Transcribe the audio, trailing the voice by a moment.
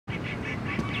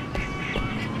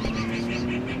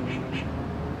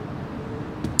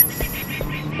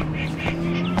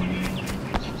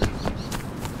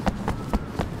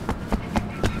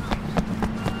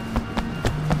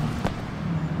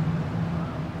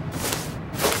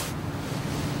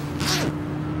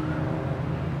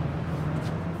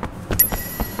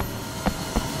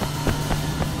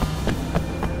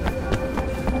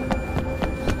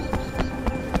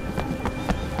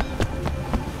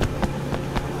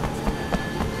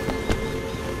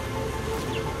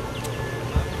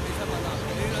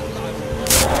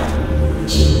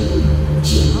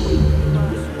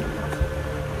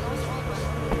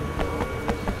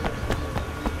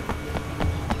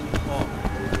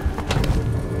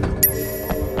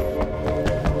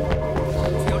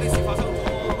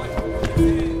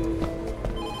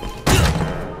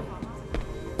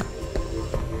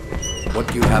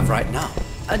right now.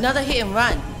 Another hit and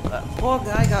run. Poor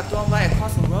guy got thrown right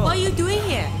across the road. What are you doing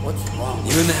here? What's wrong?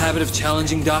 You in the habit of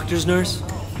challenging doctors, nurse?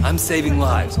 I'm saving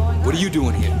lives. What are you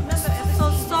doing here? So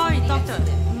sorry, doctor.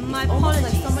 My Almost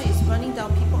like apologies. somebody is running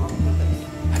down people on purpose.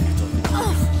 Have you told them?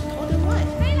 Told them what?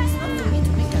 It's not for me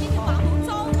to make that call.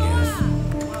 Want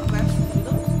to grab some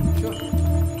noodles? Sure.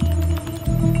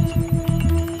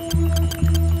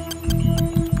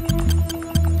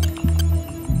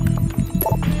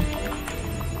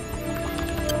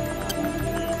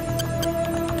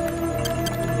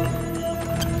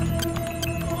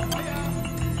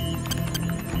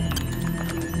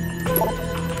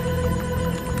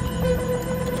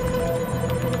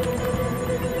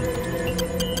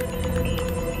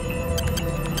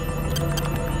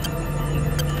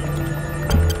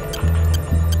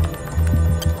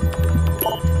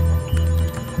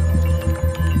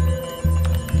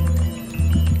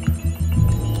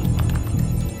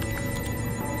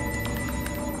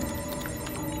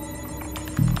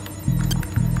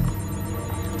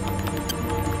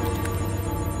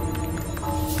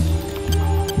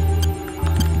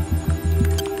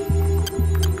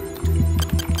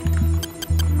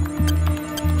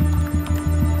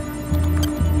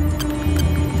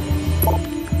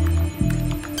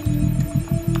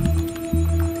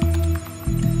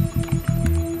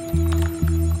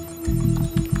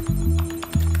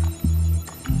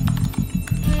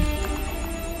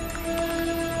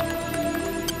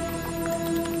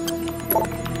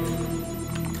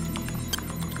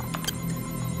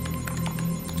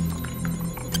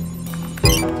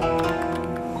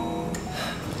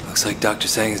 Looks like Dr.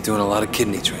 Sang is doing a lot of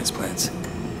kidney transplants.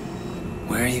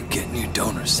 Where are you getting your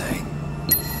donors, Sang?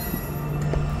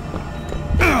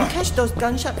 Catch those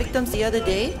gunshot victims the other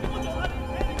day?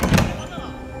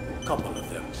 Couple of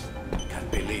them.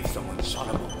 Can't believe someone shot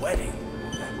up a wedding.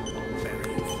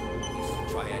 Very easy.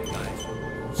 Try it, guys.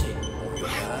 See, all you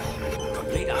heard?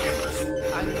 Complete hours.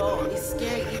 I know. It's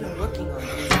scary even working on it.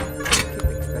 Keep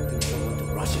expecting someone to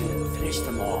rush in and finish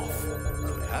them off.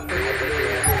 Could happen.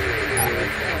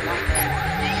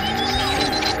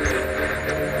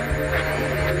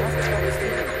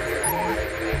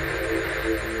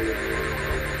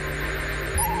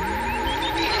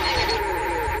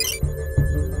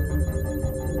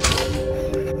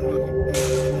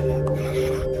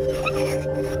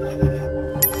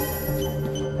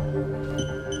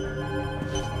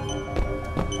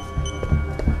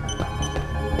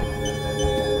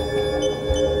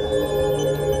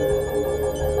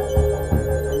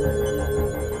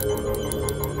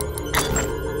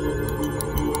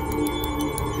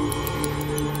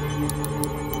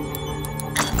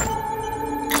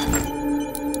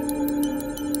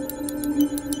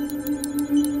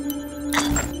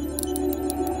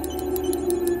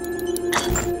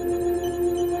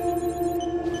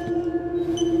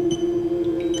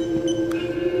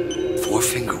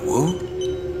 Four-finger Wu?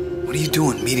 What are you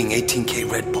doing meeting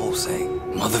 18K Red Bull, Sang?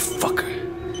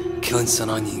 Motherfucker. Killing Sun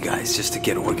Onion guys just to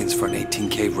get organs for an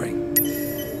 18K ring.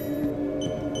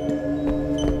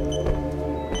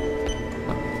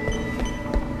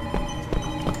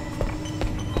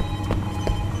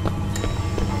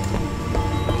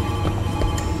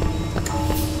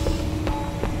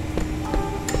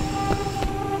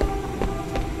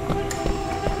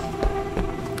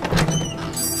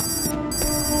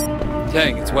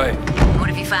 Tang, it's Wei. What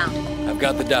have you found? I've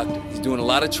got the doctor. He's doing a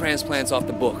lot of transplants off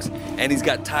the books, and he's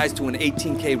got ties to an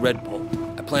 18K Red Bull.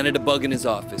 I planted a bug in his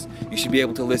office. You should be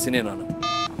able to listen in on him.